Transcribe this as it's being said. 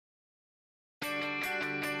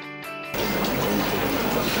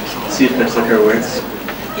See if the clicker works.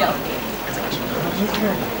 Yeah.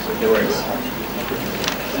 It works.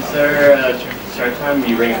 Is there a start time?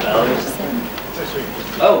 You ring a bell or something?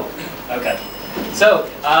 Oh, okay. So,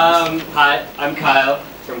 hi, I'm Kyle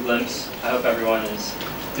from Glimpse. I hope everyone is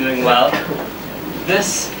doing well.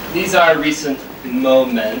 These are recent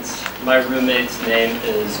moments. My roommate's name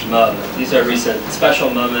is Mo. These are recent special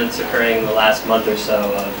moments occurring in the last month or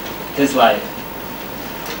so of his life.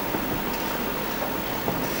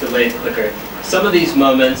 Delayed clicker. Some of these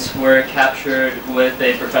moments were captured with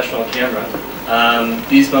a professional camera.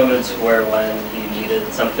 These moments were when he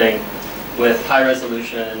needed something with high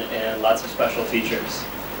resolution and lots of special features.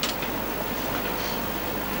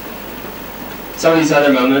 Some of these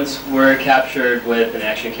other moments were captured with an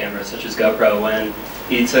action camera, such as GoPro, when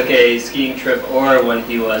he took a skiing trip or when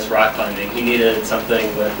he was rock climbing. He needed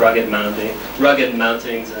something with rugged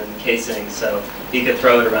mountings and casings so he could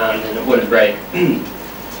throw it around and it wouldn't break.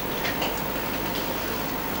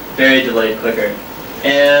 Very delayed clicker.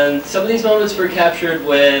 And some of these moments were captured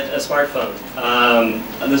with a smartphone.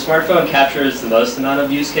 The smartphone captures the most amount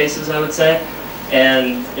of use cases, I would say.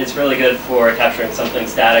 And it's really good for capturing something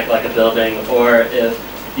static like a building, or if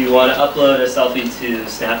you want to upload a selfie to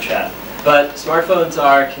Snapchat. But smartphones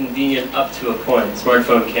are convenient up to a point.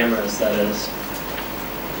 Smartphone cameras, that is.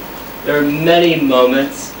 There are many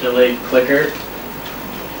moments, delayed clicker,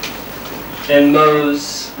 in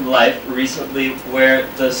Mo's life recently where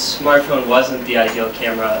the smartphone wasn't the ideal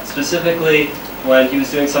camera, specifically when he was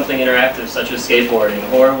doing something interactive such as skateboarding,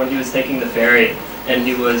 or when he was taking the ferry and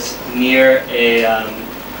he was near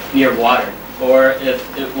near water, or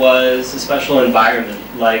if it was a special environment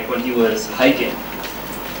like when he was hiking.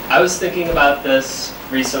 I was thinking about this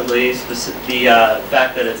recently, the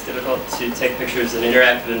fact that it's difficult to take pictures in an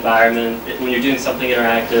interactive environment when you're doing something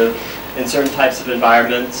interactive in certain types of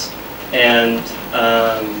environments, and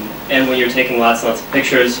when you're taking lots and lots of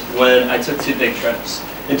pictures. When I took 2 big trips.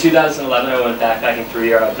 In 2011, I went backpacking through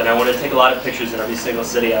Europe, and I wanted to take a lot of pictures in every single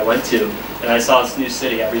city I went to, and I saw this new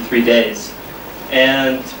city every 3 days.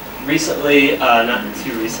 And recently, not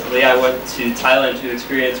too recently, I went to Thailand to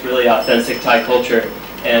experience really authentic Thai culture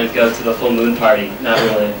and go to the full moon party. Not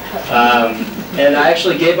really. And I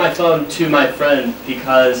actually gave my phone to my friend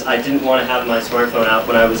because I didn't want to have my smartphone out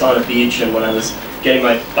when I was on a beach and when I was getting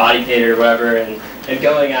my body painted or whatever, and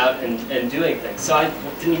going out and doing things. So I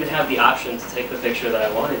didn't even have the option to take the picture that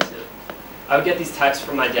I wanted to. I would get these texts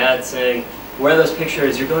from my dad saying, "Where are those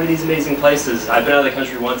pictures? You're going to these amazing places. I've been out of the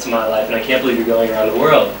country once in my life and I can't believe you're going around the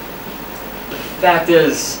world." The fact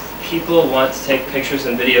is, people want to take pictures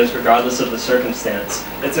and videos regardless of the circumstance.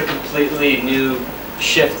 It's a completely new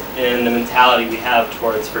shift in the mentality we have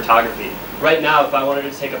towards photography. Right now, if I wanted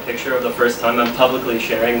to take a picture of the first time I'm publicly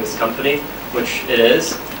sharing this company, which it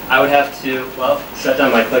is, I would have to, well, set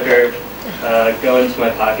down my clicker, go into my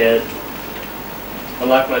pocket,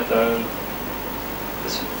 unlock my phone.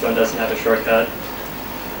 This phone doesn't have a shortcut.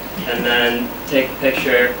 And then take a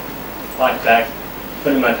picture, lock it back,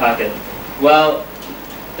 put it in my pocket. Well,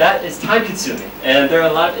 that is time consuming. And there are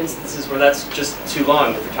a lot of instances where that's just too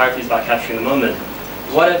long. The photography is about capturing the moment.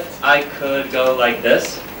 What if I could go like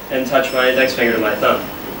this and touch my index finger to my thumb?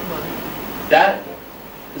 That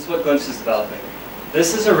is what Glimpse is developing.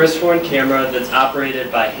 This is a wrist-worn camera that's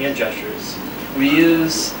operated by hand gestures. We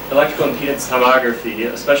use electrical impedance tomography,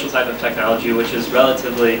 a special type of technology which is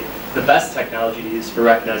relatively the best technology to use for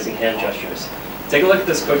recognizing hand gestures. Take a look at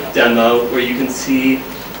this quick demo where you can see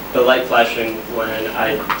the light flashing when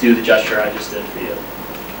I do the gesture I just did for you.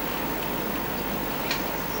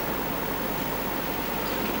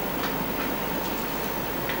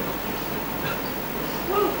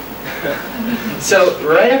 So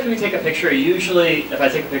right after we take a picture, usually if I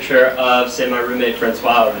take a picture of, say, my roommate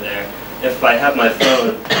Francois over there, if I have my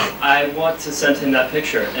phone, I want to send him that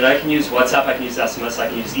picture. And I can use WhatsApp, I can use SMS, I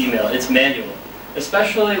can use email. It's manual.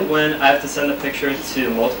 Especially when I have to send a picture to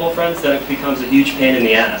multiple friends, then it becomes a huge pain in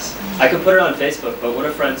the ass. I could put it on Facebook, but what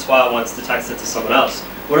if Francois wants to text it to someone else?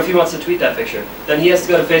 What if he wants to tweet that picture? Then he has to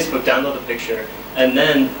go to Facebook, download the picture, and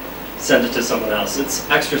then send it to someone else. It's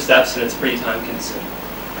extra steps and it's pretty time consuming.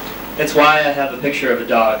 It's why I have a picture of a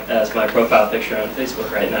dog as my profile picture on Facebook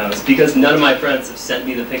right now. It's because none of my friends have sent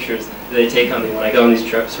me the pictures that they take on me when I go on these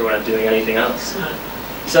trips or when I'm doing anything else.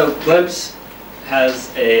 So Glimpse has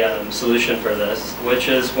a solution for this, which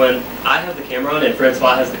is when I have the camera on and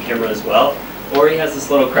Francois has the camera as well, or he has this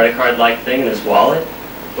little credit card-like thing in his wallet.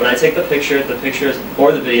 When I take the pictures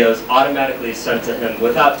or the video is automatically sent to him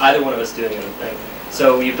without either one of us doing anything.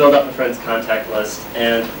 So you build up a friend's contact list,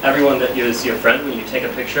 and everyone that is your friend, when you take a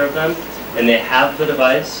picture of them, and they have the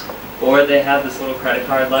device, or they have this little credit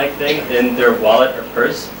card-like thing in their wallet or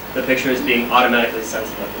purse, the picture is being automatically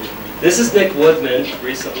sensitive. This is Nick Woodman,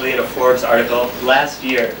 recently in a Forbes article last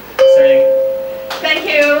year, saying, Thank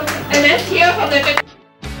you. And let's hear from the